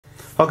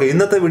Okay,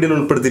 ഇന്നത്തെ വീഡിയോയിൽ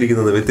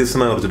ഉൾപ്പെടുത്തിയിരിക്കുന്നത്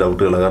വ്യത്യസ്തമായ കുറച്ച്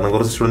ഡൗട്ടുകൾ, കാരണം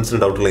കുറച്ച് സ്റ്റുഡൻസിന്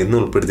ഡൗട്ടുകൾ ഇന്ന്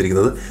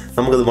ഉൾപ്പെടുത്തിയിരിക്കുന്നത്.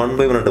 നമുക്കത് 1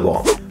 by 1 ആയിട്ട്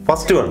പോകാം.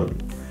 ഫസ്റ്റ് വൺ,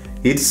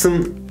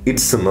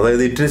 ഇറ്റ്സും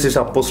അതായത് ഇറ്റിന്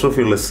ശേഷം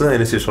അപ്പോസ്ട്രോഫി ഉള്ള എസ്,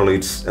 അതിന് ശേഷമുള്ള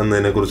ഇറ്റ്സ്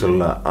എന്നതിനെ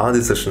കുറിച്ചുള്ള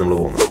ആദ്യ സെഷൻ നമ്മൾ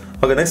പോകുന്നത്.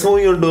 Okay, next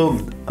moving on to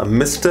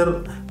mister,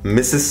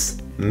 Mrs,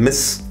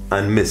 miss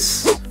and miss.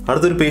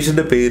 അടുത്തൊരു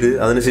പേഷ്യൻ്റെ പേര്,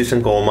 അതിനുശേഷം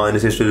കോമ,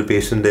 അതിനുശേഷം ഒരു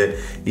പേഷ്യൻ്റെ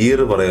ഇയർ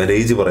പറയുക,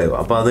 ഏജ് പറയുക.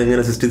 അപ്പോൾ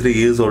അതെങ്ങനെ 63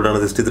 years old ആണ്,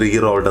 63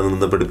 year old ആണെന്ന്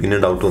ബന്ധപ്പെട്ട് പിന്നെ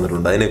ഡൗട്ട്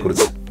വന്നിട്ടുണ്ട്.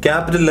 അതിനെക്കുറിച്ച്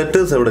ക്യാപിറ്റൽ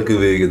ലെറ്റേഴ്സ് എവിടെയൊക്കെ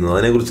ഉപയോഗിക്കുന്നു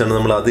അതിനെക്കുറിച്ചാണ്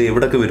നമ്മൾ അത്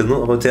എവിടെയൊക്കെ വരുന്നു,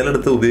 അപ്പോൾ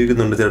ചിലയിടത്ത്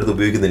ഉപയോഗിക്കുന്നുണ്ട്, ചിലയിടത്ത്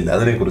ഉപയോഗിക്കുന്നില്ല,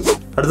 അതിനെക്കുറിച്ച്.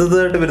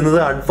 അടുത്തതായിട്ട് വരുന്നത്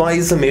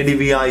അഡ്വൈസ്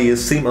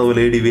ADVISC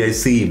അതുപോലെ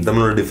ADVIC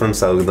തമ്മിലുള്ള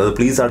ഡിഫറൻസ് ആകുന്നത്. അത്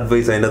പ്ലീസ്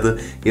അഡ്വൈസ് അതിനകത്ത്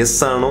എസ്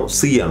ആണോ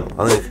സി ആണോ?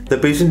 അത് the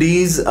patient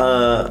is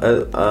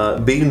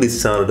being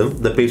ഡിസ്ചാർജും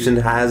the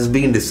patient has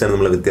been discharge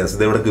തമ്മിലുള്ള വ്യത്യാസം,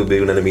 ഇത് എവിടെയൊക്കെ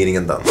ഉപയോഗിക്കുന്നതിന്റെ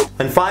മീനിങ് എന്താണ്?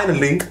 ആൻഡ്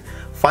ഫൈനലി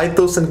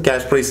 5000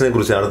 ക്യാഷ് പ്രൈസിനെ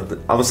കുറിച്ചാണ്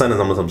അവസാനം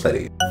നമ്മൾ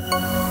സംസാരിക്കും.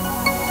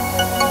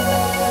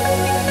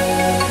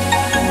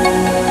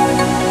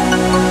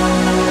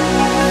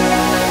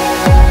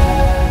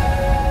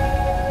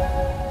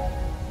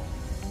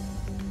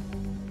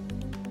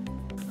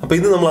 അപ്പോൾ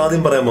ഇത് നമ്മൾ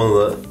ആദ്യം പറയാൻ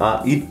പോകുന്നത്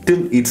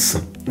ഇറ്റും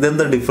ഇറ്റ്സും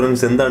ഇതെന്താ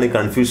ഡിഫറൻസ്, എന്താണ് ഈ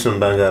കൺഫ്യൂഷൻ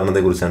ഉണ്ടാകാൻ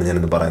കാരണത്തെക്കുറിച്ചാണ്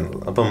ഞാനിത് പറയുന്നത്.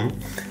 അപ്പം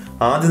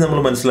ആദ്യം നമ്മൾ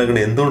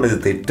മനസ്സിലാക്കേണ്ടത് എന്തുകൊണ്ട് ഇത്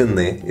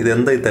തെറ്റുന്നേ,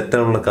 ഇതെന്താ ഈ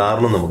തെറ്റാനുള്ള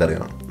കാരണം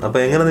നമുക്കറിയണം. അപ്പോൾ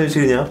എങ്ങനെയാണെന്ന്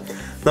വെച്ച് കഴിഞ്ഞാൽ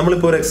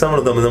നമ്മളിപ്പോൾ ഒരു എക്സാമ്പിൾ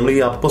എടുത്താൽ മതി. നമ്മൾ ഈ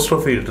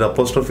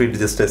അപ്പോസ്ട്രോഫി ഇട്ട്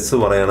ജസ്റ്റ് എസ്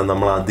പറയുകയാണെങ്കിൽ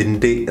നമ്മൾ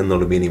അതിൻ്റെ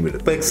എന്നുള്ള മീനിങ് വരും.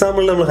 ഇപ്പോൾ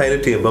എക്സാമ്പിൾ നമ്മൾ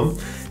ഹൈലൈറ്റ് ചെയ്യുമ്പം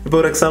ഇപ്പോൾ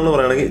ഒരു എക്സാമ്പിൾ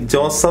പറയുകയാണെങ്കിൽ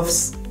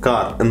ജോസഫ്സ്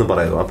കാർ എന്ന്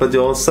പറയുക. അപ്പോൾ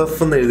ജോസഫ്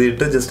എന്ന്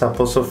എഴുതിയിട്ട് ജസ്റ്റ്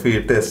അപ്പോസ്ട്രോഫി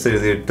ഇട്ട് എസ്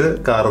എഴുതിയിട്ട്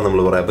കാർ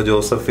നമ്മൾ പറയാം. അപ്പോൾ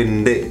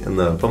ജോസഫിൻ്റെ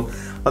എന്ന്, അപ്പം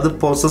അത്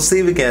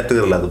പൊസസീവ്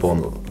കാറ്റഗറിയിലാണ് അത്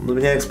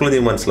പോകുന്നത്. ഞാൻ എക്സ്പ്ലെയിൻ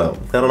ചെയ്യുമ്പോൾ മനസ്സിലാവും.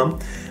 കാരണം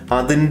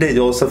അതിൻ്റെ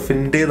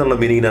ജോസഫിൻ്റെ എന്നുള്ള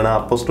മീനിങ്ങിനാണ്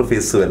അപ്പോസ്ട്രോഫി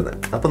എസ് വരുന്നത്.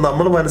 അപ്പം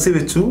നമ്മൾ മനസ്സിൽ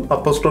വെച്ചു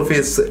അപ്പോസ്ട്രോഫി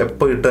എസ്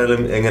എപ്പോൾ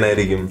ഇട്ടാലും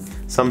എങ്ങനെയായിരിക്കും,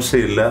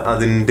 സംശയമില്ല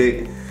അതിൻ്റെ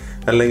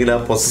അല്ലെങ്കിൽ ആ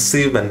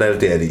പൊസസീവ്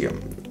മെൻറ്റാലിറ്റി ആയിരിക്കും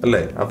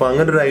അല്ലേ. അപ്പോൾ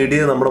അങ്ങനെ ഒരു ഐഡിയ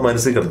നമ്മുടെ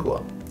മനസ്സിൽ കിടക്കുക.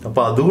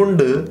 അപ്പോൾ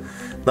അതുകൊണ്ട്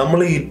നമ്മൾ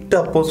ഇറ്റ്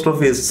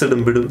അപ്പോസ്ട്രോഫി എസ്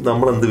ഇടുമ്പോഴും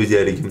നമ്മൾ എന്ത്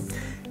വിചാരിക്കും,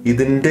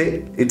 ഇതിൻ്റെ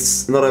ഇറ്റ്സ്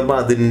എന്ന് പറയുമ്പോൾ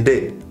അതിൻ്റെ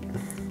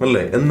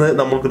അല്ലേ എന്ന്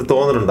നമ്മൾക്കൊരു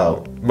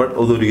തോന്നലുണ്ടാവും. ബട്ട്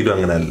അതൊരിക്കലും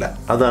അങ്ങനെയല്ല.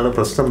 അതാണ്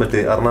പ്രശ്നം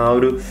പറ്റിയത്. കാരണം ആ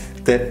ഒരു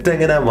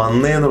തെറ്റെങ്ങനെ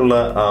വന്നേന്നുള്ള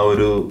ആ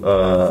ഒരു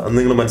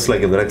നിങ്ങൾ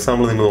മനസ്സിലാക്കിയത് ഒരു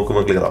എക്സാമ്പിൾ നിങ്ങൾ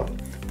നോക്കുമ്പോൾ ക്ലിയർ ആവും.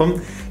 അപ്പം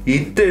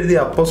ഇറ്റ് എഴുതി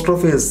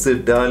അപ്പോസ്ട്രോഫി എസ്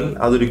ഇട്ടാൽ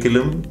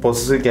അതൊരിക്കലും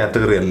പോസിറ്റീവ്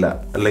കാറ്റഗറി അല്ല,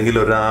 അല്ലെങ്കിൽ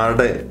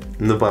ഒരാളുടെ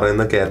എന്ന്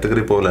പറയുന്ന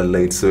കാറ്റഗറി പോലല്ല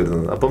ഇറ്റ്സ്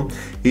വരുന്നത്. അപ്പം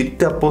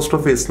ഇറ്റ്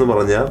അപ്പോസ്ട്രോഫി എസ് എന്ന്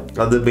പറഞ്ഞാൽ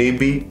അത് may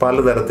be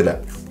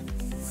പലതരത്തിലാണ്.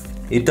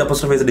 It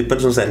apostrophe S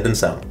depends on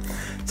sentence ആണ്.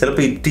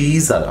 ചിലപ്പോൾ ഇറ്റ്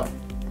ഈസ് ആകാം,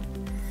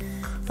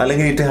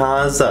 അല്ലെങ്കിൽ ഇറ്റ്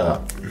ഹാസ്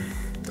ആകാം.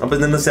 അപ്പോൾ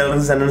ഇതിൻ്റെ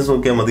സെൻറ്റൻസ്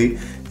നോക്കിയാൽ മതി.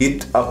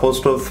 ഇറ്റ്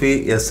അപ്പോസ്ട്രോഫി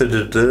എസ്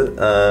ഇട്ടിട്ട്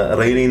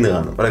റെയിനിങ് എന്ന്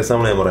കാണും. ഫോർ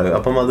എക്സാമ്പിൾ ഞാൻ പറയാം.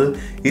 അപ്പം അത്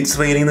ഇറ്റ്സ്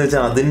റെയിനിങ് എന്ന്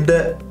വെച്ചാൽ അതിൻ്റെ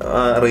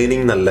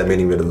റെയിനിങ് എന്നല്ല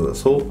മീനിങ് വരുന്നത്.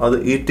 സോ അത്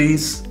ഇറ്റ്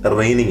ഈസ്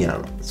റെയിനിങ്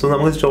ആണ്. സോ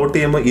നമുക്ക് ഷോർട്ട്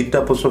ചെയ്യുമ്പോൾ ഇറ്റ്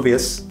അപ്പോസ്ട്രോഫി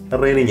എസ്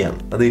റെയിനിങ് ആണ്,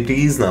 അത്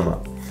ഇറ്റ് ഈസ് നാമ.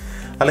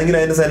 അല്ലെങ്കിൽ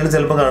അതിൻ്റെ സെൻറ്റൻസ്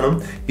ചിലപ്പോൾ കാണും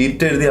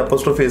ഇറ്റ് എഴുതി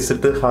അപ്പോസ്ട്രോഫി എസ്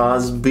ഇട്ട്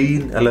ഹാസ്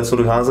ബീൻ, അല്ല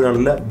സോറി ഹാസ്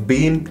കാണില്ല,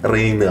 ബീൻ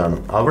റെയിനിങ്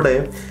കാണും. അവിടെ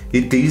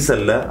ഇറ്റ് ഈസ്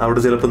അല്ല,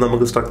 അവിടെ ചിലപ്പോൾ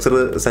നമുക്ക് സ്ട്രക്ചർ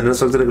സെൻറ്റൻസ്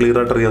സ്ട്രക്ചർ ക്ലിയർ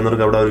ആയിട്ട്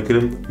അറിയാവുന്നവർക്ക് അവിടെ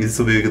ഒരിക്കലും ഇസ്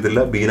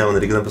ഉപയോഗിക്കത്തില്ല, ബീനാ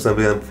വന്നിരിക്കുന്നത്.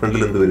 അപ്പോൾ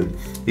ഫ്രണ്ടിൽ എന്ത് വരും,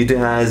 ഇറ്റ്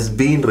ഹാസ്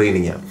ബീൻ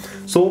റെയിനിങ് ആണ്.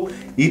 സോ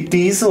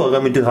ഇറ്റ് ഈസ്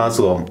ആകാം, ഇറ്റ്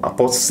ഹാസ് ആകാം.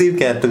 പോസിറ്റീവ്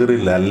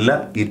കാറ്റഗറിയിലല്ല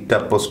ഇറ്റ്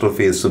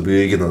അപ്പോസ്ട്രോഫി എസ്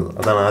ഉപയോഗിക്കുന്നത്.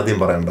 അതാണ് ആദ്യം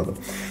പറയേണ്ടത്.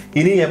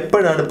 ഇനി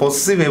എപ്പോഴാണ്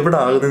പോസിറ്റീവ് എവിടെ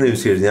ആകുന്നതെന്ന്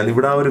ചോദിച്ചു കഴിഞ്ഞാൽ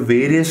ഇവിടെ ആ ഒരു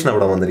വേരിയേഷൻ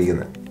അവിടെ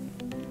വന്നിരിക്കുന്നത്.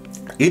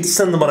 ഇറ്റ്സ്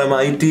എന്ന് പറയുമ്പോൾ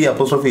IT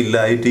അപ്പോസ്ട്രോഫി ഇല്ല,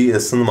 IT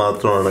എസ് എന്ന്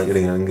മാത്രമാണ്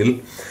ഇടുകയെങ്കിൽ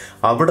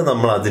അവിടെ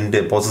നമ്മൾ അതിൻ്റെ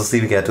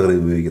പോസസീവ് കാറ്റഗറി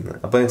ഉപയോഗിക്കുന്നത്.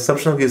 അപ്പോൾ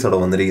എക്സെപ്ഷണൽ കേസ് അവിടെ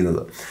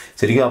വന്നിരിക്കുന്നത്.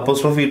 ശരിക്കും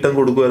അപ്പോസ്ട്രോഫി ഇട്ടം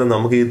കൊടുക്കുവാനും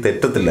നമുക്ക് ഈ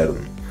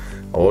തെറ്റത്തില്ലായിരുന്നു.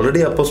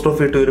 ഓൾറെഡി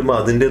അപ്പോസ്ട്രോഫി ഇട്ട് വരുമ്പോൾ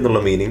അതിൻ്റെ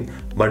എന്നുള്ള മീനിങ്,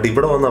 ബട്ട്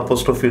ഇവിടെ വന്ന്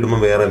അപ്പോസ്ട്രോഫി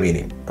ഇടുമ്പോൾ വേറെ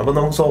മീനിങ്. അപ്പോൾ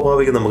നമുക്ക്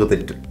സ്വാഭാവികം നമുക്ക്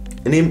തെറ്റും.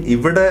 ഇനിയും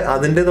ഇവിടെ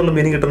അതിൻ്റെ എന്നുള്ള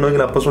മീനിങ്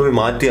കിട്ടണമെങ്കിൽ അപ്പോസ്ട്രോഫി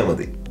മാറ്റിയാൽ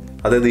മതി.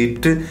 അതായത്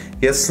ഇറ്റ്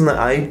എസ് എന്ന്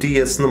IT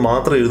എസ് എന്ന്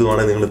മാത്രം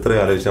എഴുതുവാണെങ്കിൽ നിങ്ങൾ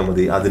ഇത്രയും ആലോചിച്ചാൽ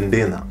മതി അതിൻ്റെ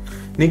എന്നാണ്.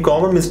 ഇനി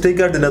കോമൺ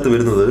മിസ്റ്റേക്ക് ആയിട്ട് ഇതിനകത്ത്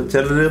വരുന്നത്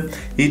ചിലർ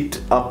ഇറ്റ്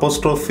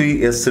അപ്പോസ്ട്രോഫി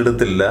എസ്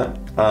എടുത്തില്ല,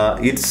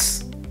 it's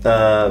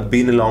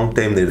been A long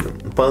time എഴുതും.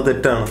 അപ്പോൾ അത്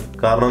തെറ്റാണ്.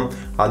 കാരണം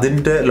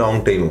അതിൻ്റെ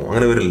ലോങ് ടൈമോ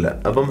അങ്ങനെ വരില്ല.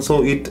 അപ്പം so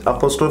it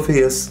apostrophe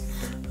S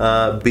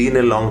been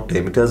A long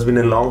time, it has been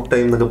A long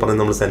time എന്നൊക്കെ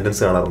പറഞ്ഞ് നമ്മൾ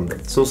സെൻറ്റൻസ് കാണാറുണ്ട്.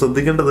 സോ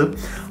ശ്രദ്ധിക്കേണ്ടത്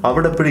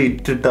അവിടെ എപ്പോഴും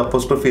ഇറ്റ്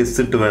അപ്പോസ്ട്രോഫി എസ്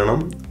ഇട്ട്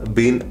വേണം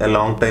ബീൻ എ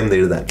ലോങ് ടൈം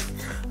എന്ന് എഴുതാൻ.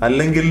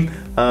 അല്ലെങ്കിൽ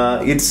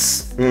ഇറ്റ്സ്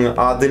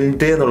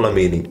അതിൻ്റെ എന്നുള്ള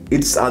മീനിങ്,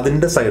 ഇറ്റ്സ്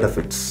അതിൻ്റെ സൈഡ്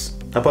എഫക്ട്സ്.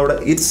 അപ്പോൾ അവിടെ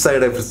ഇറ്റ്സ്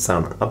സൈഡ് എഫക്ട്സ്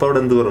ആണ്. അപ്പോൾ അവിടെ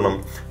എന്ത് പറയണം,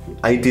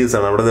 ITS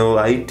ആണ്. അവിടെ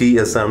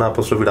ITS ആണ്,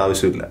 അപ്പോസ്ട്രോഫിയുടെ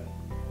ആവശ്യമില്ല.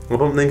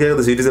 അപ്പം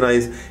നിങ്ങൾക്ക്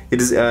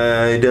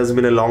it has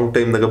been A long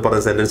time എന്നൊക്കെ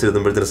പറഞ്ഞ സെൻറ്റൻസ്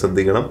എഴുതുമ്പോഴത്തേനും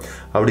ശ്രദ്ധിക്കണം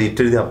അവിടെ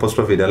ഇറ്റ് എഴുതി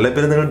അപ്പോസ്ട്രോഫി ഇല്ല. അല്ലെങ്കിൽ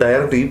പിന്നെ നിങ്ങൾ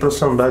ഡയറക്റ്റ് ഈ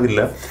പ്രശ്നം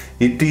ഉണ്ടാകില്ല.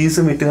 ഇറ്റ്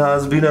ഈസും ഇറ്റ്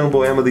ഹാസ് ബീൻ അങ്ങ്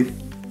പോയാൽ മതി.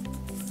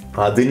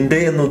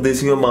 അതിൻ്റെ എന്ന്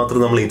ഉദ്ദേശിക്കുമ്പോൾ മാത്രം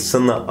നമ്മൾ ഇറ്റ്സ്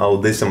എന്ന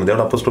ഉദ്ദേശിച്ചാൽ മതി,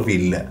 അവിടെ അപ്പോസ്ട്രോഫി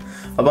ഇല്ല.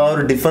 അപ്പോൾ ആ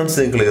ഒരു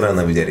ഡിഫറൻസ് ക്ലിയർ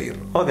ആണെന്ന്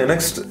വിചാരിക്കുന്നു. ഓക്കെ,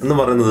 നെക്സ്റ്റ് എന്ന്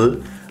പറയുന്നത്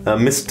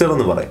മിസ്റ്റർ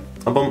എന്ന് പറയും.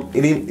 അപ്പം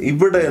ഇനി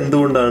ഇവിടെ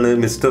എന്തുകൊണ്ടാണ്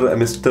മിസ്റ്റർ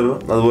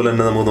അതുപോലെ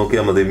തന്നെ നമുക്ക്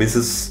നോക്കിയാൽ മതി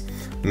മിസ്സസ്,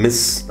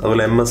 മിസ്,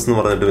 അതുപോലെ MS എന്ന്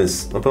പറഞ്ഞിട്ട്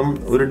മിസ്. അപ്പം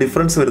ഒരു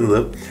ഡിഫറൻസ് വരുന്നത്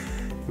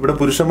ഇവിടെ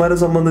പുരുഷന്മാരെ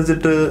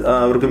സംബന്ധിച്ചിട്ട്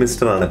അവർക്ക്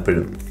മിസ്റ്റർ ആണ്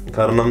എപ്പോഴും.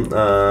 കാരണം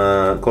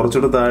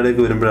കുറച്ചുകൂടെ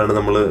താഴേക്ക് വരുമ്പോഴാണ്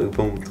നമ്മൾ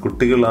ഇപ്പം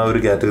കുട്ടികൾ ആ ഒരു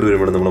കാറ്റഗറി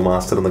വരുമ്പോഴാണ് നമ്മൾ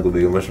മാസ്റ്റർ എന്നൊക്കെ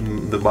ഉപയോഗിക്കും.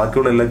 പക്ഷെ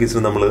ബാക്കിയുള്ള എല്ലാ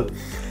കേസിലും നമ്മൾ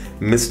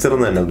മിസ്റ്റർ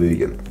എന്ന് തന്നെ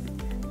ഉപയോഗിക്കുന്നത്.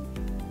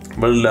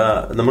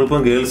 നമ്മളിപ്പോൾ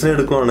ഗേൾസിനെ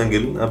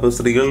എടുക്കുകയാണെങ്കിൽ, അപ്പോൾ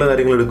സ്ത്രീകളുടെ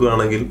കാര്യങ്ങൾ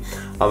എടുക്കുകയാണെങ്കിൽ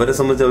അവരെ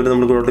സംബന്ധിച്ച് അവർ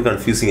നമുക്ക് ടോട്ടലി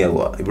കൺഫ്യൂസിങ്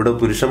ആവുക. ഇവിടെ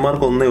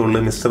പുരുഷന്മാർക്ക് ഒന്നേ ഉള്ളൂ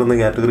മിസ്റ്റർ എന്ന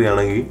കാറ്റഗറി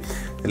ആണെങ്കിൽ,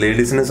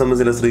 ലേഡീസിനെ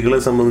സംബന്ധിച്ചില്ല, സ്ത്രീകളെ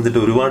സംബന്ധിച്ചിട്ട്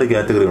ഒരുപാട്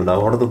കാറ്റഗറി ഉണ്ട്.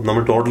 അവിടെ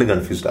നമ്മൾ ടോട്ടലി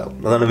കൺഫ്യൂസ്ഡ് ആകും.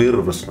 അതാണ്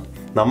വേറൊരു പ്രശ്നം.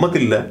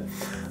 നമുക്കില്ല,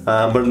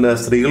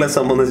 സ്ത്രീകളെ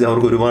സംബന്ധിച്ച്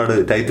അവർക്ക് ഒരുപാട്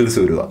ടൈറ്റിൽസ്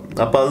വരിക.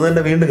 അപ്പോൾ അത്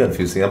തന്നെ വീണ്ടും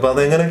കൺഫ്യൂസിങ്. അപ്പോൾ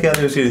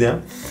അതെങ്ങനെയൊക്കെയാണെന്ന് വെച്ച് കഴിഞ്ഞാൽ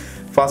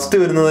ഫസ്റ്റ്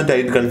വരുന്നത്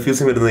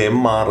കൺഫ്യൂസിങ് വരുന്നത്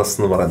MRS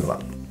എന്ന്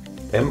പറയുന്നതാണ്.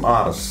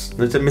 MRS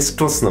എന്ന് വെച്ചാൽ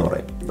മിസ്ട്രസ് എന്ന്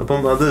പറയും.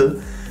 അപ്പം അത്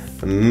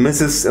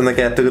മിസ്സിസ് എന്ന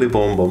കാറ്റഗറി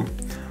പോകുമ്പം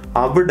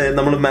അവിടെ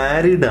നമ്മൾ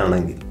മാരീഡ്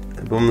ആണെങ്കിൽ,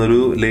 ഇപ്പം ഒരു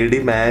ലേഡി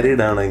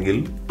മാരീഡ് ആണെങ്കിൽ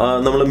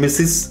നമ്മൾ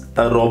മിസ്സിസ്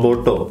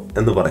റോബോട്ടോ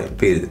എന്ന് പറയും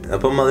പേര്.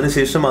 അപ്പം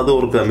അതിനുശേഷം അത്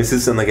ഓർക്കുക,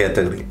 മിസ്സിസ് എന്ന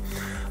കാറ്റഗറി.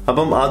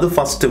 അപ്പം അത്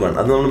ഫസ്റ്റ് വൺ.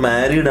 അത് നമ്മൾ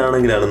മാരീഡ്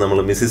ആണെങ്കിലാണ് നമ്മൾ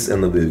മിസ്സിസ്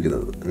എന്ന്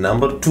ഉപയോഗിക്കുന്നത്.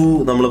 നമ്പർ 2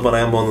 നമ്മൾ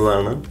പറയാൻ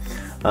പോകുന്നതാണ്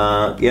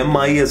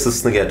MISS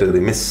എന്ന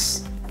കാറ്റഗറി, മിസ്.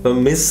 ഇപ്പം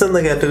മിസ് എന്ന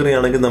കാറ്റഗറി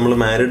ആണെങ്കിൽ നമ്മൾ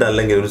മാരീഡ്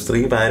അല്ലെങ്കിൽ, ഒരു സ്ത്രീ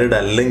മാരീഡ്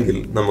അല്ലെങ്കിൽ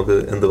നമുക്ക്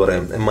എന്ത്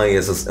പറയാം,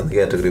 MISS എന്ന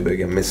കാറ്റഗറി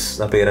ഉപയോഗിക്കാം. മിസ്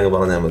ആ പേരങ്ങ്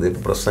പറഞ്ഞാൽ മതി,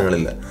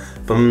 പ്രശ്നങ്ങളില്ല.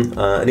 അപ്പം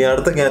ഇനി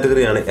അടുത്ത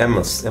കാറ്റഗറിയാണ്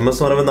MS. MS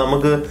എന്ന് പറയുമ്പോൾ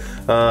നമുക്ക്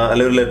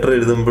അല്ലെങ്കിൽ ഒരു ലെറ്റർ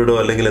എഴുതുമ്പോഴോ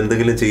അല്ലെങ്കിൽ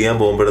എന്തെങ്കിലും ചെയ്യാൻ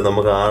പോകുമ്പോഴോ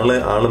നമുക്ക്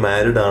ആള്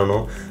മാരീഡ് ആണോ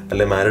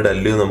അല്ലെ മാരീഡ്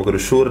അല്ലയോ നമുക്കൊരു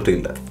ഷുവറിറ്റി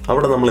ഇല്ല.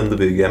 അവിടെ നമ്മൾ എന്ത്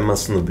ഉപയോഗിക്കും,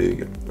 MS എന്ന്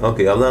ഉപയോഗിക്കും.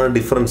 ഓക്കെ, അതാണ്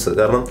ഡിഫറൻസ്.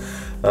 കാരണം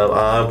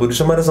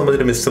പുരുഷന്മാരെ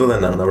സംബന്ധിച്ച് മിസ്റ്റർ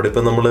തന്നെയാണ്. അവിടെ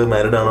ഇപ്പം നമ്മൾ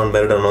മാരീഡ് ആണോ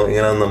അൺമാരീഡ് ആണോ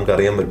ഇങ്ങനെയാണെന്ന് നമുക്ക്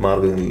അറിയാൻ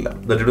മാർഗ്ഗങ്ങളില്ല.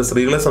 ഇവിടെ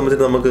സ്ത്രീകളെ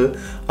സംബന്ധിച്ച് നമുക്ക്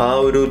ആ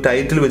ഒരു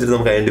ടൈറ്റിൽ വെച്ചിട്ട്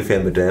നമുക്ക് ഐഡന്റിഫൈ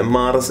ചെയ്യാൻ പറ്റും.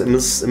 MRS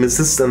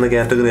മിസ്സിസ് എന്ന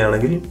കാറ്റഗറി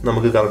ആണെങ്കിൽ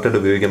നമുക്ക്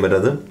കറക്റ്റായിട്ട് ഉപയോഗിക്കാൻ പറ്റും,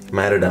 അത്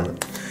മാരീഡ് ആണ്.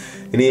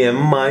 ഇനി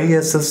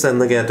MISS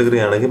എന്ന കാറ്റഗറി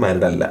ആണെങ്കിൽ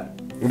മാരീഡ് അല്ല.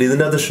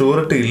 ഇതിൻ്റെ അകത്ത്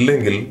ഷുവറിറ്റി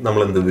ഇല്ലെങ്കിൽ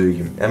നമ്മൾ എന്ത്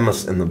ഉപയോഗിക്കും, MS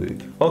എന്ന്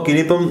ഉപയോഗിക്കും. ഓക്കെ,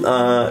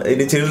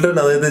 ഇനി ചിൽഡ്രൻ,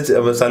 അതായത്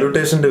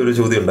സല്യൂട്ടേഷൻ്റെ ഒരു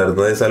ചോദ്യം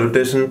ഉണ്ടായിരുന്നു. അതായത്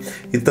സല്യൂട്ടേഷൻ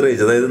ഇത്ര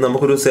ഏജ്, അതായത്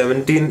നമുക്കൊരു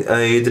 17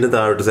 ഏജിന്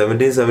താഴോട്ട്,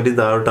 17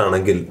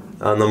 താഴോട്ടാണെങ്കിൽ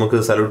നമുക്ക്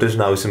സല്യൂട്ടേഷൻ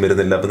ആവശ്യം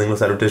വരുന്നില്ല. അപ്പം നിങ്ങൾ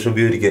സല്യൂട്ടേഷൻ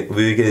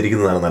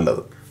ഉപയോഗിക്കാതിരിക്കുന്നതാണ്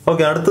നല്ലത്.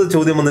 ഓക്കെ, അടുത്ത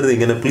ചോദ്യം വന്നിരുന്നത്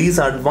ഇങ്ങനെ, പ്ലീസ്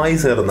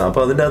അഡ്വൈസ് ആയിരുന്നു.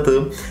 അപ്പോൾ അതിൻ്റെ അകത്ത്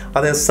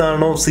അത് S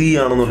ആണോ C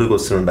ആണോ എന്നുള്ളൊരു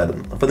ക്വസ്റ്റ്യൻ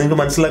ഉണ്ടായിരുന്നു. അപ്പോൾ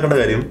നിങ്ങൾക്ക് മനസ്സിലാക്കേണ്ട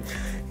കാര്യം,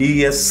 ഈ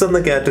S എന്ന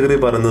കാറ്റഗറി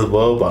പറയുന്നത്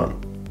വേർബാണ്,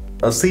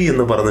 C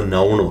എന്ന് പറയുന്നത്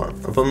നൗണുമാണ്.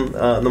 അപ്പം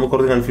നമുക്ക്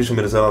കുറച്ച് കൺഫ്യൂഷൻ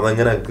വരും, സാർ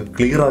അതെങ്ങനെ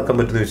ക്ലിയർ ആക്കാൻ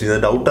പറ്റുമെന്ന് വെച്ച്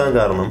കഴിഞ്ഞാൽ ഡൗട്ട് ആകാൻ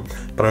കാരണം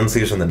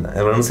പ്രൊനൗൺസിയേഷൻ തന്നെ.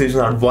 പ്രൊനൗൺസിയേഷൻ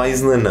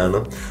അഡ്വൈസ് തന്നെയാണ്.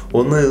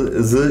 ഒന്ന്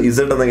Z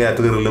എന്ന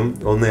കാറ്റഗറിയിലും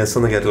ഒന്ന് S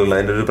എന്ന കാറ്റഗറിയിലും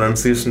അതിൻ്റെ ഒരു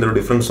പ്രൊനൗൺസിയേഷൻ്റെ ഒരു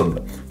ഡിഫറൻസ് ഉണ്ട്.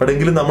 ബട്ട്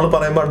എങ്കിലും നമ്മൾ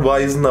പറയുമ്പോൾ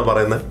അഡ്വൈസ് എന്നാണ്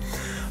പറയുന്നത്.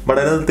 ബട്ട്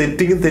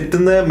അതിനകത്ത്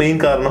തെറ്റുന്ന മെയിൻ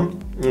കാരണം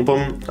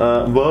ഇപ്പം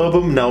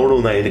വേർബും നൗണും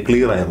ഒന്ന് അതിന്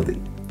ക്ലിയർ ആയാൽ മതി.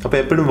 അപ്പോൾ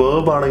എപ്പോഴും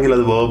വേർബ് ആണെങ്കിൽ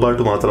അത്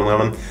വേർബായിട്ട് മാത്രം.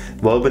 കാരണം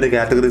വേർബിൻ്റെ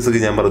കാറ്റഗറീസ് ഒക്കെ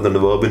ഞാൻ പറയുന്നുണ്ട്.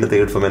 വേർബിൻ്റെ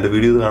തേർഡ് ഫോം എൻ്റെ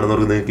വീഡിയോ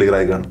കാണുന്നവർക്ക് നിങ്ങൾക്ക് ക്ലിയർ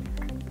ആയി കാണും.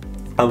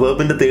 ആ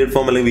വേർബിൻ്റെ തേർഡ്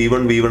ഫോം അല്ലെങ്കിൽ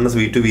V1, V1S,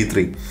 V2,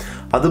 V3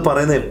 അത്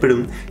പറയുന്നത്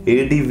എപ്പോഴും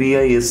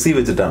ADVISC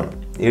വെച്ചിട്ടാണ്.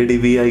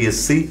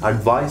 ADVISC,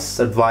 advice,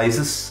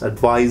 advices,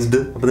 advised.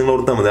 അപ്പം നിങ്ങൾ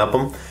ഓർത്താൽ മതി.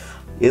 അപ്പം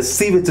SC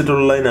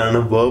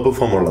വെച്ചിട്ടുള്ളതിനാണ് വേർബ്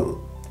ഫോം ഉള്ളത്.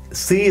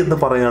 C എന്ന്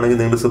പറയുകയാണെങ്കിൽ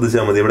നിങ്ങൾ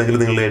ശ്രദ്ധിച്ചാൽ മതി.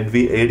 എവിടെയെങ്കിലും നിങ്ങൾ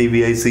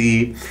ADVICE,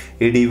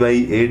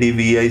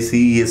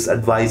 ADVICES,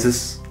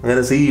 അഡ്വൈസസ്,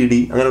 അങ്ങനെ CED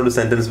അങ്ങനെ ഒരു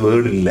സെൻറ്റൻസ്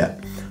വേർഡ് ഇല്ല.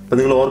 അപ്പം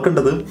നിങ്ങൾ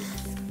ഓർക്കേണ്ടത്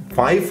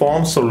 5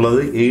 ഫോംസ്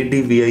ഉള്ളത്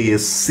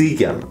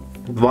ADVISCക്കാണ്,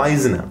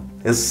 അഡ്വൈസിനാണ്.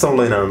 S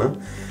ഉള്ളതിനാണ്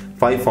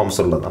 5 ഫോംസ്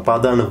ഉള്ളത്. അപ്പോൾ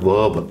അതാണ്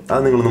വേർബ്.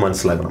 അത് നിങ്ങളൊന്ന്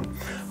മനസ്സിലാക്കണം.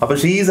 അപ്പോൾ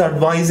ഷീ ഈസ്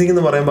അഡ്വൈസിങ്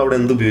എന്ന് പറയുമ്പോൾ അവിടെ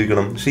എന്ത്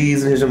ഉപയോഗിക്കണം, ഷീ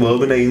ഈസിന് ശേഷം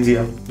വേർബിനെ അയിൻ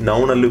ചെയ്യാം,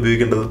 നൗൺ അല്ല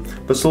ഉപയോഗിക്കേണ്ടത്.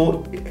 അപ്പോൾ സോ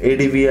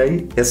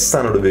ADVIS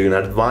ആണ് ഇവിടെ ഉപയോഗിക്കുന്നത്,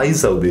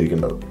 അഡ്വൈസ് ആണ്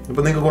ഉപയോഗിക്കേണ്ടത്.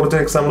 ഇപ്പോൾ നിങ്ങൾക്ക് കുറച്ച്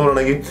എക്സാമ്പിൾ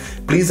പറയണമെങ്കിൽ,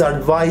 പ്ലീസ്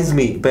അഡ്വൈസ്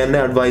മീ, ഇപ്പോൾ എന്നെ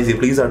അഡ്വൈസ് ചെയ്യും,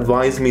 പ്ലീസ്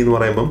അഡ്വൈസ് മീ എന്ന്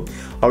പറയുമ്പം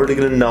അവിടെ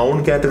ഒരിക്കലും നൗൺ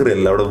കാറ്റഗറി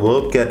അല്ല, അവിടെ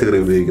വേർബ് കാറ്റഗറി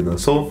ഉപയോഗിക്കുന്നത്.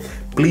 സോ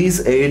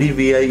പ്ലീസ്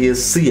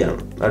ADVISC ആണ്,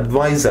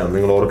 അഡ്വൈസ് ആണ്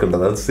നിങ്ങൾ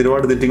ഓർക്കേണ്ടത്. അത്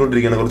സ്ഥിരമായിട്ട്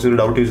തെറ്റിക്കൊണ്ടിരിക്കുകയാണ്, കുറച്ചൊരു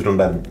ഡൗട്ട്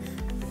ചോദിച്ചിട്ടുണ്ടായിരുന്നു.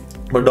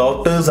 അപ്പോൾ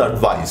ഡോക്ടേഴ്സ്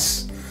അഡ്വൈസ്,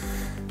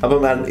 അപ്പം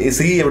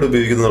C എവിടെ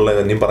ഉപയോഗിക്കുന്നു എന്നുള്ള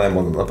ഞാൻ പറയാൻ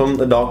പോകുന്നത്. അപ്പം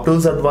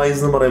ഡോക്ടേഴ്സ് അഡ്വൈസ്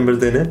എന്ന്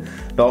പറയുമ്പോഴത്തേന്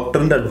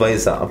ഡോക്ടറിൻ്റെ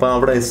അഡ്വൈസാണ്. അപ്പം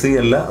അവിടെ SC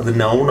അല്ല, അത്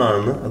നൗൺ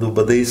ആണ്. അത്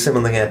ഉപദേശം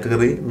എന്ന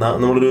കാറ്റഗറി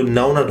നമ്മളൊരു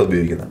നൗണായിട്ട്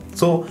ഉപയോഗിക്കുന്നത്.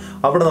 സോ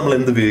അവിടെ നമ്മൾ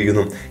എന്ത്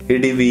ഉപയോഗിക്കുന്നു,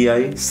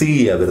 ADVICE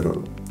ആ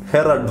വരുന്നത്.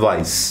 Her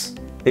advice,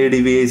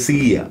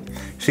 ADVICE.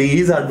 She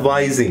is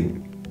advising,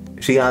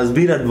 she has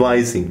been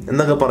advising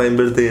എന്നൊക്കെ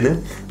പറയുമ്പോഴത്തേന്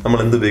നമ്മൾ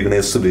എന്ത് ഉപയോഗിക്കണം,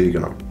 S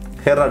ഉപയോഗിക്കണം.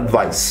 ഹെർ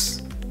അഡ്വൈസ്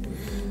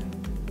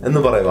എന്ന്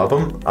പറയുക.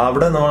 അപ്പം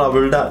അവിടെ നമ്മൾ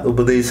അവളുടെ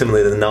ഉപദേശം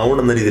നൗൺ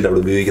എന്ന രീതിയിൽ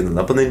അവിടെ ഉപയോഗിക്കുന്നത്.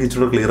 അപ്പം നിങ്ങൾക്ക്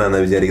ഇച്ചിരി ക്ലിയർ ആണെന്ന്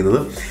വിചാരിക്കുന്നത്.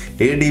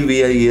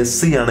 ADVISC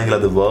ആണെങ്കിൽ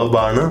അത്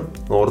വേർബാണ്,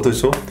 ഓർത്ത്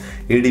വെച്ചോ.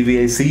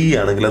 ADVICE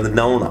ആണെങ്കിൽ അത്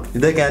നൗണാണ്.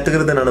 ഇതേ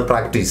കാറ്റഗറി തന്നെയാണ്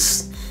പ്രാക്ടീസ്.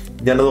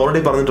 ഞാനത്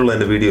ഓൾറെഡി പറഞ്ഞിട്ടുള്ള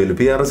എൻ്റെ വീഡിയോയിൽ.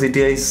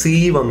 PRCTIC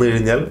വന്നു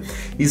കഴിഞ്ഞാൽ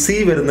ഈ C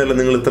വരുന്നില്ല,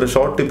 നിങ്ങൾ ഇത്ര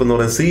ഷോർട്ട് ടിപ്പ് എന്ന്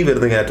പറയുന്നത് C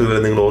വരുന്ന കാറ്റഗറി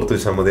നിങ്ങൾ ഓർത്ത്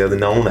വെച്ചാൽ മതി, അത്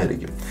നൗൺ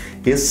ആയിരിക്കും.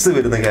 S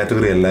വരുന്ന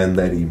കാറ്റഗറി അല്ല,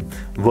 എന്തായിരിക്കും,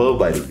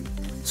 വേർബ് ആയിരിക്കും.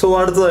 സോ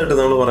അടുത്തതായിട്ട്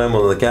നമ്മൾ പറയാൻ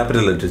പോകുന്നത്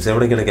ക്യാപിറ്റൽ ലെറ്റേഴ്സ്.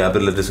 എവിടേക്കാണ്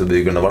ക്യാപിറ്റൽ ലെറ്റേഴ്സ്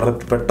ഉപയോഗിക്കേണ്ടത്, വളരെ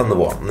പെട്ടെന്ന്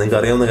പോകാം. നിങ്ങൾക്ക്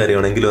അറിയാവുന്ന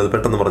കാര്യമാണെങ്കിലും അത്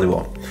പെട്ടെന്ന് പറഞ്ഞു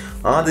പോകാം.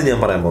 ആദ്യം ഞാൻ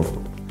പറയാൻ പോകുന്നത്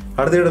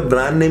അടുത്തയുടെ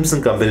ബ്രാൻഡ് നെയിംസും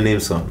കമ്പനി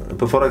നെയിംസും ആണ്.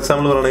 ഇപ്പോൾ ഫോർ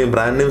എക്സാമ്പിൾ പറയുകയാണെങ്കിൽ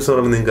ബ്രാൻഡ് നെയിംസ് എന്ന്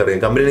പറയുമ്പോൾ നിങ്ങൾക്ക്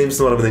അറിയാം, കമ്പനി നെയിംസ്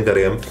എന്ന് പറയുമ്പോൾ നിങ്ങൾക്ക്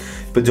അറിയാം.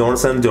 ഇപ്പോൾ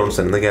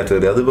ജോൺസൺ എന്ന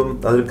കാറ്റഗറി, അതിപ്പം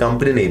അതൊരു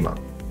കമ്പനി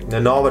നെയിമാണ്.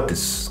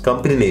 നോവറ്റിസ്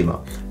കമ്പനി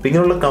നെയിമാണ്. അപ്പം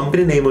ഇങ്ങനെയുള്ള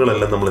കമ്പനി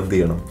നെയിമുകളെല്ലാം നമ്മൾ എന്ത്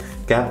ചെയ്യണം,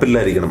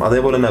 ക്യാപിറ്റലായിരിക്കണം.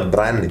 അതേപോലെ തന്നെ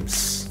ബ്രാൻഡ് നെയിംസ്.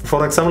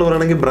 ഫോർ എക്സാമ്പിൾ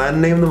പറയുകയാണെങ്കിൽ ബ്രാൻഡ്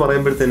നെയിം എന്ന്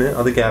പറയുമ്പോഴത്തേന്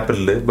അത്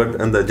ക്യാപിറ്റൽ, ബട്ട്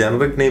എന്താ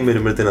ജനറിക് നെയിം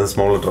വരുമ്പോഴത്തേന് അത്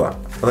സ്മോൾ ലെറ്ററാണ്.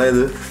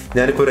 അതായത്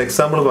ഞാനിപ്പോൾ ഒരു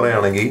എക്സാമ്പിൾ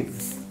പറയുകയാണെങ്കിൽ,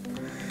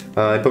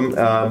 ഇപ്പം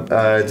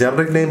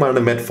ജനറിക്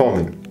നെയിമാണ്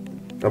മെറ്റ്ഫോമിൻ,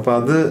 അപ്പോൾ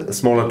അത്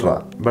സ്മോൾ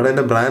ലെറ്ററാണ്. ബട്ട്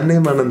അതിൻ്റെ ബ്രാൻഡ്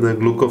നെയിമാണ് എന്ത്,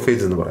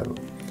 ഗ്ലൂക്കോഫേജ് എന്ന്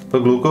പറയുന്നത്.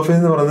 ഇപ്പോൾ ഗ്ലൂക്കോഫേസ്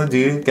എന്ന് പറയുന്നത് G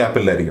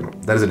ക്യാപിറ്റലായിരിക്കണം.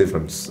 That is A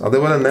difference.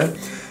 അതേപോലെ തന്നെ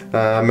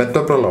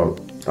മെറ്റോപ്രലോൾ,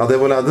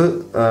 അതേപോലെ അത്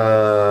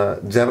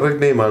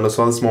ജനറിക് നെയിമാണ്, സോ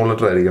അത് സ്മോൾ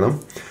ലെറ്റർ ആയിരിക്കണം.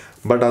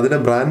 ബട്ട് അതിൻ്റെ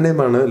ബ്രാൻഡ്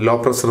നെയിമാണ് ലോ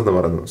പ്രഷർ എന്ന്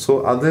പറയുന്നത്. സോ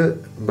അത്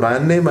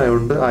ബ്രാൻഡ് നെയിം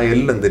ആയതുകൊണ്ട് ആ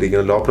L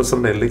എന്തിരിക്കണം, law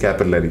പ്രഷറിൻ്റെ L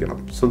ക്യാപിറ്റലായിരിക്കണം.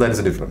 So that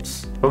is A difference.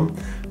 അപ്പം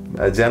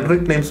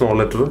generic name small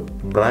letter,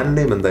 brand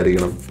name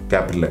എന്തായിരിക്കണം,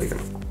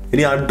 ക്യാപിറ്റലായിരിക്കണം.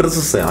 ഇനി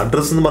അഡ്രസ്സ്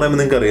എന്ന് പറയുമ്പോൾ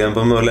നിങ്ങൾക്ക് അറിയാം,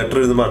 ഇപ്പം ലെറ്റർ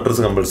എഴുതുമ്പോൾ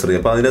അഡ്രസ്സ് കമ്പൾസറി.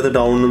 അപ്പോൾ അതിനകത്ത്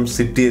ടൗണും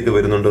സിറ്റിയൊക്കെ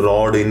വരുന്നുണ്ട്,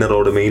 road, inner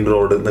road, main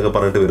road എന്നൊക്കെ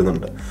പറഞ്ഞിട്ട്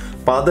വരുന്നുണ്ട്.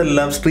 അപ്പോൾ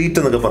അതെല്ലാം സ്ട്രീറ്റ്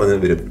എന്നൊക്കെ പറഞ്ഞ്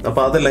വരും.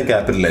 അപ്പോൾ അതെല്ലാം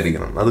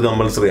ക്യാപിറ്റലായിരിക്കണം, അത്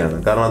കമ്പൾസറി ആണ്.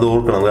 കാരണം അത്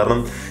ഓർക്കണം.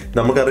 കാരണം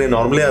നമുക്കറിയാം,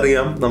 നോർമലി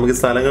അറിയാം, നമുക്ക്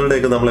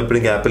സ്ഥലങ്ങളുടെയൊക്കെ നമ്മൾ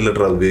എപ്പോഴും ക്യാപിറ്റൽ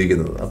ലെറ്റർ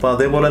ഉപയോഗിക്കുന്നത്. അപ്പോൾ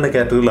അതേപോലെ തന്നെ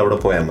കാറ്റഗറിയിൽ അവിടെ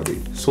പോയാൽ മതി.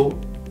 So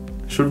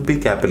should be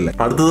capital.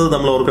 അടുത്തത്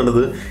നമ്മൾ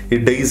ഓർക്കേണ്ടത് ഈ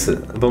ഡേയ്സ്.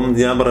 ഇപ്പം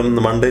ഞാൻ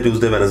പറയുന്നത് മൺഡേ,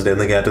 ട്യൂസ്ഡേ, വെനസ്ഡേ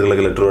എന്ന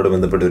കാറ്റഗറിയിലൊക്കെ ലെറ്ററോട്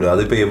ബന്ധപ്പെട്ട് വരും.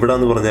 അതിപ്പോൾ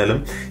എവിടെയാണെന്ന് പറഞ്ഞാലും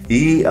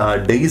ഈ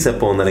ഡേയ്സ്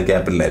എപ്പോൾ വന്നാലും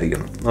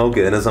ക്യാപിറ്റലായിരിക്കണം. ഓക്കെ,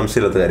 അതിന്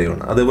സംശയമില്ലാത്ത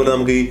കാര്യമാണ്. അതേപോലെ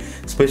നമുക്ക് ഈ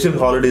സ്പെഷ്യൽ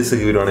ഹോളിഡേയ്സ്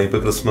ഒക്കെ വരുവാണെങ്കിൽ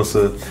ഇപ്പോൾ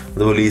ക്രിസ്മസ്,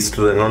 അതുപോലെ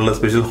ഈസ്റ്റർ, അങ്ങനെയുള്ള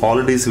സ്പെഷ്യൽ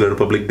ഹോളിഡേയ്സ് വരും,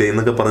 റിപ്പബ്ലിക് ഡേ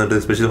എന്നൊക്കെ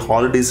പറഞ്ഞിട്ട് സ്പെഷ്യൽ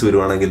ഹോളിഡേയ്സ്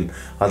വരുവാണെങ്കിൽ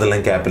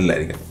അതെല്ലാം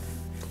ക്യാപിറ്റലായിരിക്കണം.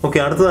 ഓക്കെ,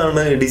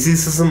 അടുത്തതാണ്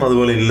ഡിസീസസും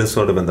അതുപോലെ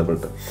ഇൽനെസ്സുമായിട്ട്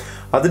ബന്ധപ്പെട്ട്.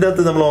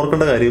 അതിനകത്ത് നമ്മൾ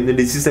ഓർക്കേണ്ട കാര്യം,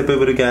 ഡിസീസ്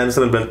ഇപ്പോൾ ഒരു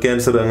ക്യാൻസർ, ബ്ലഡ്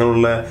ക്യാൻസർ,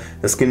 അങ്ങനെയുള്ള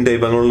സ്കിൻ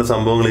ടൈപ്പ്, അങ്ങനെയുള്ള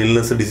സംഭവങ്ങൾ,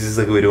 ഇൽനെസ്, ഡിസീസ്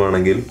ഒക്കെ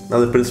വരുവാണെങ്കിൽ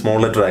അതെപ്പോഴും സ്മോൾ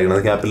ലെറ്റർ ആയിരിക്കണം.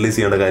 അത് ക്യാപിറ്റലൈസ്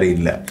ചെയ്യേണ്ട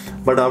കാര്യമില്ല.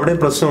 ബട്ട് അവിടെ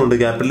പ്രശ്നമുണ്ട്,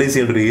 ക്യാപിറ്റലൈസ്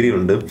ചെയ്യേണ്ട ഒരു ഏരിയ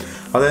ഉണ്ട്.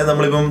 അതായത്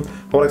നമ്മളിപ്പം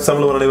ഫോർ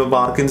എക്സാമ്പിൾ പറയുന്നത് ഇപ്പോൾ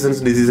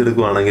പാർക്കിൻസൺസ് ഡിസീസ്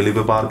എടുക്കുകയാണെങ്കിൽ,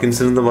 ഇപ്പോൾ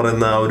പാർക്കിൻസൺ എന്ന്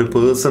പറയുന്ന ആ ഒരു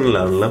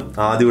പേഴ്സണിലാണല്ലോ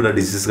ആദ്യമായിട്ട്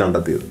ഡിസീസ്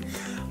കണ്ടെത്തിയത്.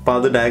 അപ്പോൾ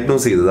അത്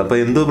ഡയഗ്നോസ് ചെയ്തത്. അപ്പോൾ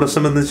എന്തോ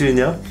പ്രശ്നം എന്ന് വെച്ച്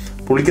കഴിഞ്ഞാൽ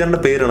പുള്ളിക്കാരൻ്റെ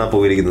പേരാണ് ആ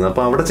പോയിരിക്കുന്നത്.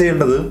 അപ്പോൾ അവിടെ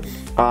ചെയ്യേണ്ടത്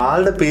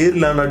ആളുടെ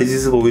പേരിലാണ് ആ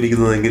ഡിസീസ്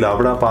പോയിരിക്കുന്നതെങ്കിൽ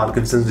അവിടെ ആ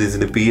പാർക്കിൻസൺസ്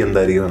ഡിസീസിൻ്റെ പി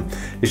എന്തായിരിക്കണം,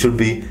 ഇറ്റ് ഷുഡ്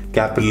ബി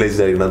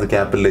ക്യാപിറ്റലൈസ്ഡ് ആയിരിക്കണം. അത്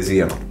ക്യാപിറ്റലൈസ്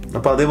ചെയ്യണം.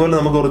 അപ്പോൾ അതേപോലെ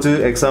നമുക്ക് കുറച്ച്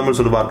എക്സാമ്പിൾസ്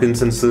ഉണ്ട്.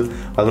 പാർക്കിൻസൺസ്,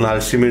 അതുപോലെ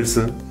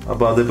അൾഷിമേഴ്സ്,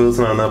 അപ്പോൾ അതേ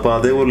പേഴ്സൺ ആണ്. അപ്പോൾ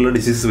അതേപോലുള്ള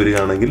ഡിസീസ്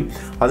വരികയാണെങ്കിൽ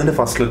അതിൻ്റെ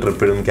ഫസ്റ്റ് ലെറ്റർ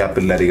എപ്പോഴും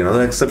ക്യാപിറ്റലായിരിക്കണം.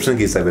 അത് എക്സെപ്ഷൻ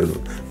കേസാണ് വരുന്നത്.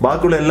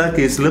 ബാക്കിയുള്ള എല്ലാ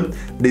കേസിലും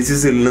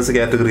ഡിസീസ്, ഇൽനെസ്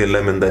കാറ്റഗറി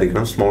എല്ലാം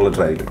എന്തായിരിക്കണം, സ്മോൾ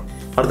ലെറ്റർ ആയിരിക്കണം.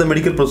 അടുത്ത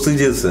മെഡിക്കൽ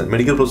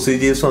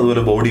പ്രൊസീജിയേഴ്സും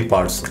അതുപോലെ ബോഡി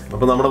പാർട്സ്.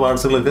 അപ്പോൾ നമ്മുടെ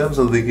പാർട്സുകളൊക്കെ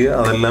ശ്രദ്ധിക്കുക,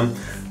 അതെല്ലാം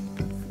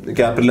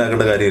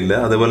ക്യാപിറ്റലാക്കേണ്ട കാര്യമില്ല.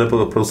 അതേപോലെ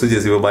ഇപ്പോൾ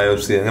പ്രൊസീജിയേഴ്സ്, ഇപ്പോൾ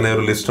ബയോപ്സി, അങ്ങനെ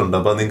ഒരു ലിസ്റ്റ് ഉണ്ട്.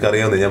 അപ്പോൾ നിങ്ങൾക്ക്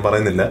അറിയാവുന്നത് ഞാൻ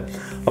പറയുന്നില്ല.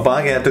 അപ്പോൾ ആ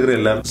കാറ്റഗറി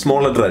എല്ലാം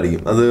സ്മോൾ ലെറ്റർ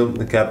ആയിരിക്കും, അത്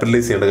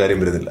ക്യാപിറ്റലൈസ് ചെയ്യേണ്ട കാര്യം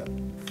വരുന്നില്ല.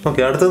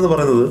 ഓക്കെ, അടുത്തതെന്ന്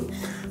പറയുന്നത്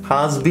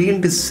ഹാസ് ബീൻ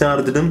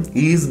ഡിസ്ചാർജ്ഡും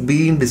ഈസ്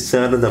ബീൻ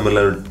ഡിസ്ചാർജും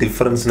തമ്മിലുള്ള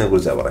ഡിഫറൻസിനെ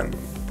കുറിച്ചാണ് പറയുന്നത്.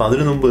 അപ്പോൾ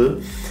അതിനു മുമ്പ്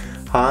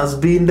ഹാസ്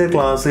ബീൻ്റെ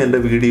ക്ലാസ്, എൻ്റെ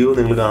വീഡിയോ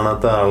നിങ്ങൾ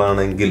കാണാത്ത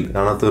ആളാണെങ്കിൽ,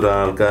 കാണാത്ത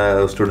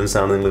സ്റ്റുഡൻസ്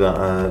ആണ് നിങ്ങൾ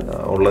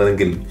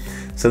ഉള്ളതെങ്കിൽ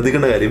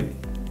ശ്രദ്ധിക്കേണ്ട കാര്യം,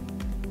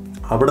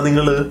 അവിടെ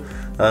നിങ്ങൾ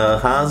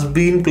has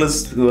been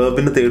plus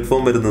വേർബിൻ്റെ third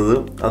form വരുന്നത്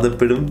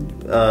അതെപ്പോഴും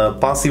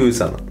പാസീവ്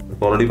വോയിസ് ആണ്.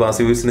 ഓൾറെഡി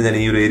പാസീവ് വോയിസിന് ഞാൻ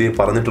ഈ ഒരു ഏരിയ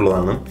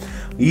പറഞ്ഞിട്ടുള്ളതാണ്.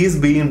 ഈസ്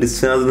ബീങ്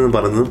ഡിസ്ചാർജ് എന്ന്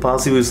പറയുന്നത്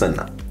പാസീവ് വോയിസ്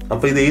തന്നെ.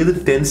 അപ്പോൾ ഇത് ഏത്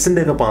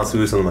ടെൻസിൻ്റെ ഒക്കെ പാസീവ്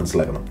വോയിസ് എന്ന്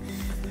മനസ്സിലാക്കണം.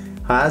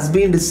 ഹാസ്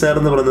ബീൻ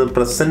ഡിസ്ചാർജ് എന്ന് പറയുന്നത്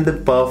പ്രസന്റ്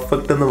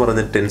പെർഫെക്റ്റ് എന്ന്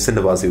പറഞ്ഞ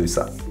ടെൻസിൻ്റെ പാസീവ്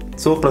വോയിസാണ്.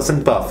 സോ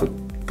പ്രസന്റ് പെർഫെക്റ്റ്,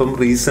 ഇപ്പം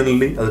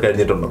റീസെൻ്റ്ലി അത്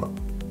കഴിഞ്ഞിട്ടുണ്ടെന്ന്.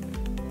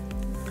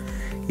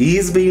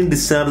 ഈസ് ബീങ്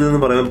ഡിസ്ചാർജ്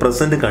എന്ന് പറയുമ്പോൾ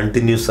പ്രസന്റ്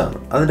കണ്ടിന്യൂസ് ആണ്,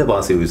 അതിൻ്റെ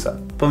പാസീവ്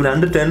വോയിസാണ്. അപ്പം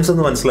രണ്ട് ടെൻസ്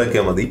ഒന്ന്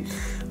മനസ്സിലാക്കിയാൽ മതി.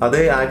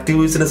 അതേ ആക്റ്റീവ്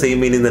വോയിസിന്റെ സെയിം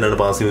മീനിങ് തന്നെയാണ്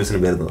പാസീവ് വോയിസിന്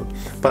വരുന്നത്.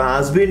 അപ്പോൾ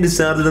ഹാസ് ബീൻ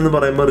ഡിസ്ചാർജ് എന്ന്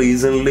പറയുമ്പോൾ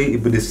റീസെൻ്റ്ലി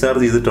ഇപ്പോൾ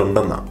ഡിസ്ചാർജ്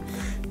ചെയ്തിട്ടുണ്ടെന്നാണ്.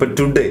 ഇപ്പോൾ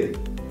today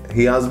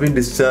he has been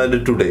discharge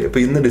today,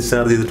 അപ്പോൾ ഇന്ന്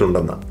ഡിസ്ചാർജ്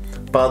ചെയ്തിട്ടുണ്ടെന്നാണ്.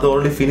 അപ്പോൾ അത്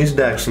ഓൾറെഡി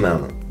ഫിനിഷ്ഡ് ആക്ഷൻ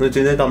ആണ്, എന്ന് വെച്ച്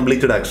കഴിഞ്ഞാൽ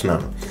കംപ്ലീറ്റഡ് ആക്ഷൻ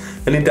ആണ്.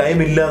 അല്ലെങ്കിൽ ടൈം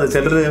ഇല്ലാതെ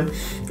ചിലർ,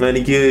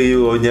 എനിക്ക്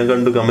ഞാൻ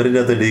കണ്ടു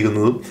കമന്റിനകത്ത്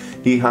എഴുതിയിരിക്കുന്നതും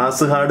ഈ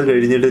ഹാസ് ഹാർഡ്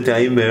കഴിഞ്ഞിട്ട്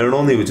ടൈം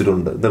വേണോന്ന്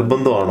ചോദിച്ചിട്ടുണ്ട്.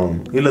 നിർബന്ധമാണോ?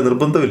 ഇല്ല,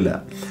 നിർബന്ധമില്ല.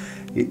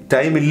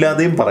 ടൈം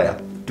ഇല്ലാതെയും പറയാം,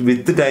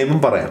 വിത്ത് ടൈമും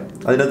പറയാം.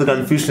 അതിനകത്ത്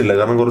കൺഫ്യൂഷൻ ഇല്ല.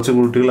 കാരണം കുറച്ച്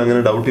കുട്ടികൾ അങ്ങനെ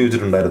ഡൗട്ട്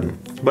ചോദിച്ചിട്ടുണ്ടായിരുന്നു.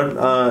 ബട്ട്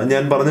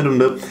ഞാൻ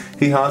പറഞ്ഞിട്ടുണ്ട്,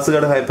 he has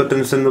God hyper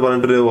tension എന്ന്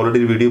പറഞ്ഞിട്ട്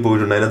ഓൾറെഡി വീഡിയോ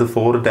പോയിട്ടുണ്ട്. അതിനകത്ത്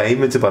ഫോർ ടൈം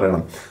വെച്ച്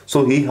പറയണം. So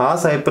he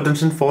has hyper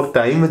tension four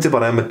time വെച്ച്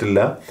പറയാൻ പറ്റില്ല.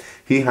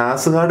 ഹി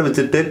ഹാസ് ഹാർഡ്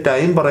വെച്ചിട്ട്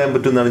ടൈം പറയാൻ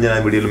പറ്റും എന്നാണ് ഞാൻ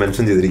ആ വീഡിയോയിൽ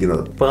മെൻഷൻ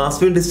ചെയ്തിരിക്കുന്നത്. അപ്പോൾ ഹാസ്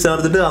ബീൻ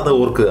ഡിസ്ചാർജ്ഡ് അത്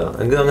ഓർക്കുക.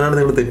 എങ്കിൽ അങ്ങനെയാണ്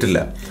നിങ്ങൾ തെറ്റില്ല.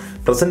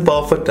 പ്രസന്റ്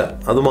പെർഫെക്റ്റാ,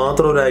 അത്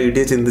മാത്രം ഒരു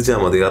ഐഡിയ ചിന്തിച്ചാൽ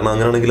മതി. കാരണം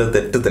അങ്ങനെയാണെങ്കിൽ അത്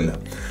തെറ്റത്തില്ല.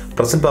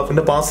 പ്രസന്റ്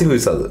പെർഫെക്റ്റിന്റെ പാസീവ്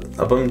വോയിസ് അത്.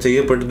 അപ്പം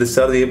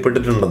ഡിസ്ചാർജ്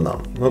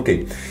ചെയ്യപ്പെട്ടിട്ടുണ്ടെന്നാണ്. ഓക്കെ,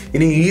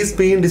 ഇനി ഈസ്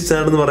ബീങ്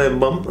ഡിസ്ചാർജ് എന്ന്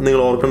പറയുമ്പം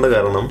നിങ്ങൾ ഓർക്കേണ്ട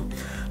കാരണം,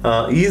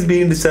 ഈസ്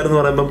ബീങ് ഡിസ്ചാർജ് എന്ന്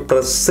പറയുമ്പം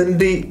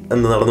പ്രസന്റ്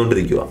എന്ന്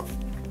നടന്നുകൊണ്ടിരിക്കുക.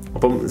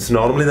 അപ്പം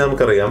നോർമലി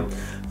നമുക്കറിയാം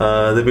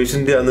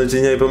പേഷ്യൻ്റ് എന്ന് വെച്ച്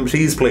കഴിഞ്ഞാൽ ഇപ്പം ഷീ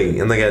ഈസ് പ്ലേയിങ്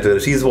എന്ന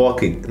കാറ്റഗറി, ഷീ ഈസ്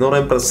വാക്കിംഗ് എന്ന്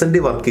പറയുമ്പോൾ പ്രസന്റ്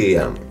വർക്ക്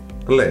ചെയ്യുകയാണ്,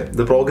 അല്ലേ?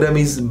 The programme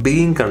is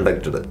being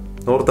conducted,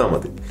 ഓർത്താൽ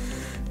മതി.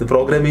 The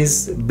programme is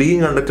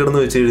being conducted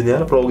എന്ന് വെച്ച്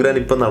കഴിഞ്ഞാൽ പ്രോഗ്രാം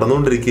ഇപ്പം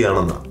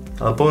നടന്നുകൊണ്ടിരിക്കുകയാണെന്നാണ്.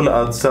 അപ്പോൾ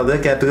അതേ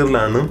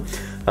കാറ്റഗറിയിലാണ്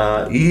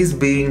is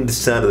being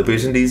discharge,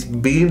 patient is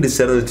being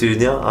discharge എന്ന് വെച്ച്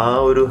കഴിഞ്ഞാൽ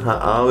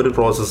ആ ഒരു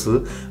പ്രോസസ്സ്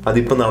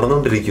അതിപ്പോൾ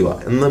നടന്നുകൊണ്ടിരിക്കുക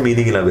എന്ന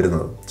മീനിങ്ങിലാണ്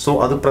വരുന്നത്. സോ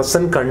അത്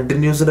പ്രസന്റ്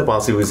കണ്ടിന്യൂസിൻ്റെ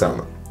പാസീവ് വോയിസ്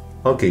ആണ്.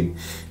 ഓക്കെ,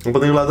 അപ്പോൾ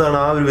നിങ്ങൾ അതാണ്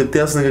ആ ഒരു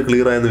വ്യത്യാസം നിങ്ങൾക്ക്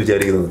ക്ലിയർ ആയെന്ന്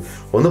വിചാരിക്കുന്നത്.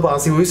 ഒന്ന്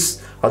പാസീവ് വോയിസ്,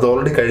 അത്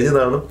ഓൾറെഡി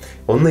കഴിഞ്ഞതാണ്,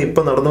 ഒന്ന്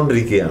ഇപ്പം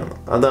നടന്നുകൊണ്ടിരിക്കുകയാണ്.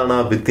 അതാണ്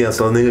ആ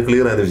വ്യത്യാസം. അത് നിങ്ങൾക്ക്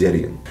ക്ലിയർ ആയെന്ന്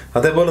വിചാരിക്കും.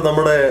 അതേപോലെ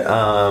നമ്മുടെ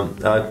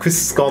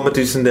ക്വിസ്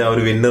കോമ്പറ്റീഷൻ്റെ ആ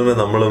ഒരു വിന്നറിനെ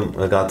നമ്മളും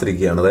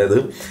കാത്തിരിക്കുകയാണ്. അതായത്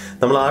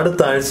നമ്മൾ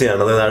അടുത്ത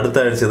ആഴ്ചയാണ്,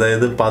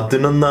 അതായത്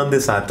 11 തീയതി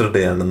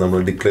സാറ്റർഡേ ആണ് നമ്മൾ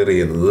ഡിക്ലെയർ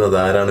ചെയ്യുന്നത് അത്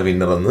ആരാണ്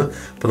വിന്നറെന്ന്.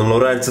 അപ്പോൾ നമ്മൾ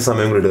ഒരാഴ്ച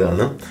സമയം കൂടി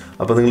ഇടുകയാണ്.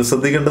 അപ്പോൾ നിങ്ങൾ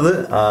ശ്രദ്ധിക്കേണ്ടത്,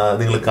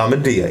 നിങ്ങൾ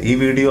കമൻറ്റ് ചെയ്യുക. ഈ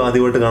വീഡിയോ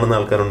ആദ്യമായിട്ട് കാണുന്ന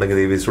ആൾക്കാരുണ്ടെങ്കിൽ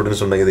ദയവായി,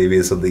 സ്റ്റുഡൻസ് ഉണ്ടെങ്കിൽ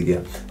ദയവായി ശ്രദ്ധിക്കുക.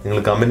 നിങ്ങൾ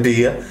കമൻറ്റ്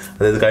ചെയ്യുക.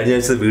 അതായത് കഴിഞ്ഞ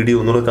ആഴ്ച വീഡിയോ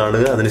ഒന്നുകൂടെ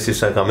കാണുക,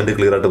 അതിനുശേഷം ആ കമൻറ്റ്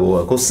ക്ലിയർ ആയിട്ട് പോവുക.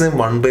 ക്വസ്റ്റ്യൻ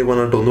 1 by 1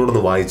 ആയിട്ട് ഒന്നുകൂടെ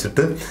ഒന്ന്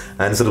വായിച്ചിട്ട്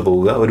ആൻസർ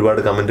പോവുക.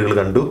 ഒരുപാട് കമൻറ്റുകൾ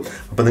കണ്ടു,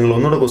 അപ്പോൾ നിങ്ങൾ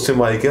ഒന്നുകൂടെ ക്വസ്റ്റ്യൻ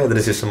വായിക്കുക,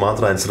 അതിനുശേഷം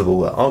മാത്രം ആൻസർ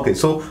പോവുക. ഓക്കെ,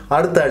 സോ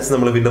അടുത്ത ആഴ്ച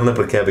നമ്മൾ വിന്നറിനെ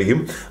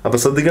പ്രഖ്യാപിക്കും. അപ്പോൾ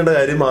ശ്രദ്ധിക്കേണ്ട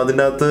കാര്യം,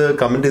 അതിനകത്ത്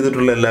കമൻറ്റ്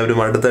ചെയ്തിട്ടുള്ള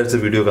എല്ലാവരും അടുത്ത ആഴ്ച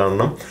വീഡിയോ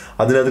കാണണം.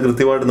 അതിനകത്ത്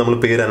കൃത്യമായിട്ട് നമ്മൾ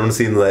പേര് അനൗൺസ്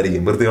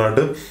ചെയ്യുന്നതായിരിക്കും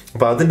കൃത്യമായിട്ട്.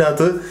 അപ്പോൾ അതിൻ്റെ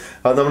അകത്ത്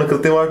നമ്മൾ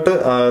കൃത്യമായിട്ട്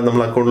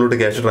നമ്മൾ അക്കൗണ്ടിലോട്ട്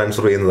ക്യാഷ്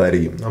ട്രാൻസ്ഫർ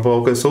ചെയ്യുന്നതായിരിക്കും. അപ്പോൾ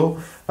ഓക്കെ, സോ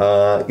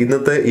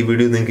ഇന്നത്തെ ഈ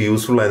വീഡിയോ നിങ്ങൾക്ക്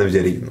യൂസ്ഫുൾ ആയെന്ന്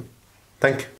വിചാരിക്കുന്നു. Thank you.